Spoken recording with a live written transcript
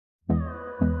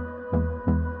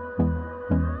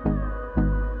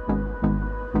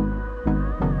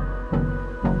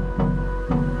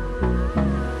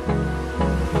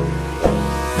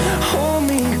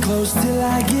close till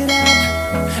I get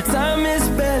up. Time is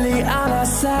barely on our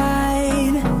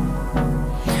side.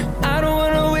 I don't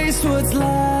wanna waste what's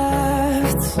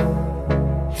left.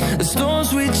 The storms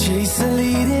we chase are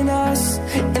leading us,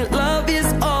 and love is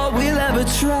all we'll ever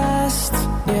trust.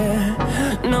 Yeah,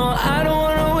 no, I don't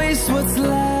wanna waste what's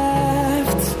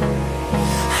left.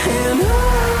 And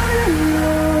on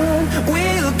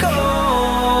we'll go,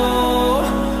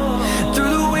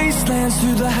 through the wastelands,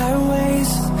 through the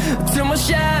highways, till my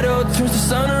shadow turns to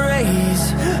sun rays.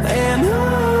 And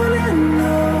on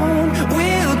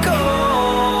we'll go,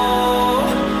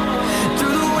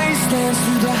 through the wastelands,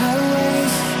 through the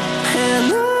highways,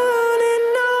 and on we'll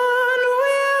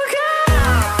go.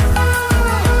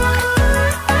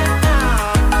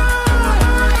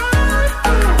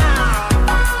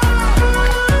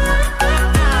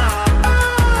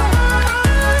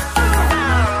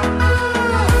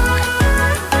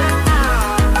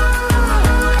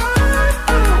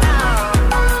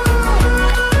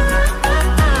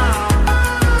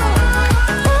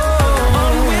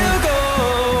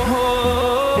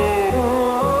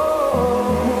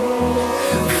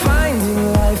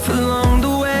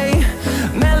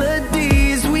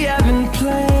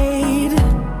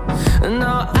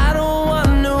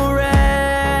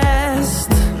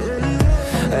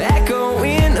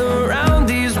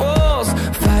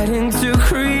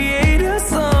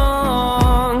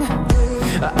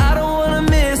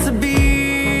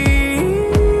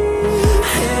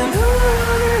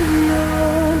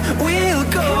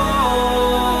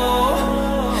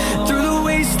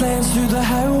 Through the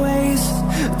highways,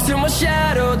 till my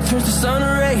shadow turns to sun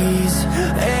rays.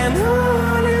 And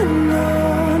on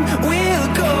we'll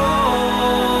go,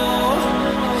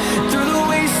 through the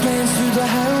wastelands, through the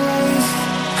highways,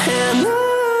 and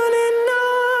on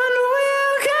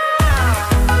we'll go.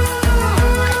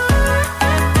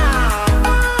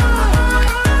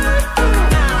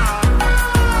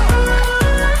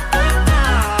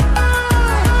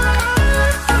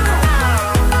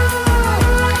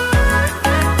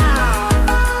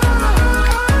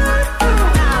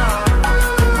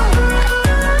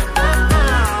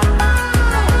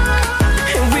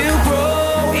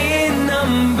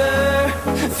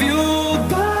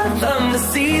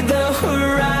 See the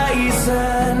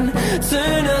horizon,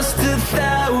 turn us to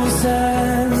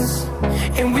thousands,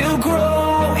 and we'll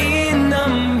grow in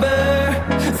number,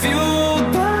 fueled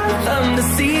by them to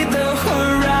see the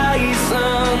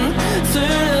horizon,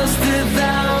 turn us to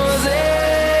thousands.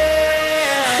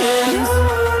 And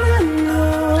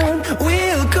on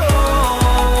we'll go,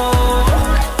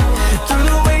 through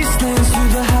the wastelands,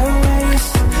 through the highways,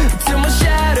 till my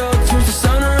shadow turns to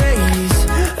sun rays.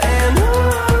 And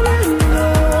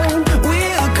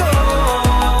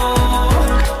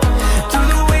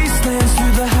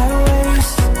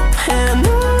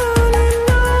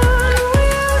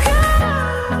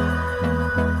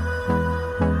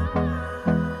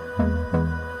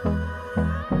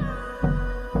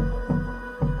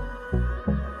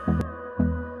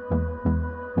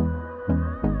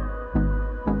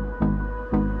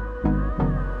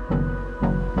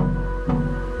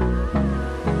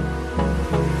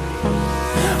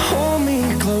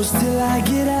close till I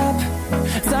get up.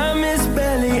 Time is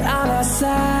barely on our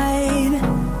side.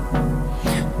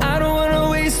 I don't wanna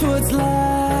waste what's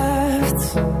left.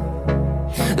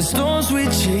 The storms we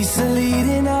chase are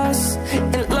leading us,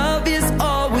 and love is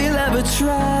all we'll ever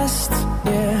trust.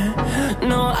 Yeah,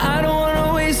 no, I don't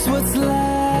wanna waste what's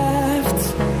left.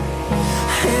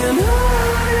 And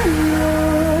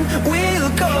on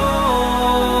we'll go,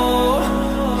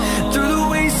 through the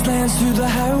wastelands, through the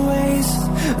highways,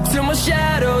 till my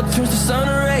shadow turns to sun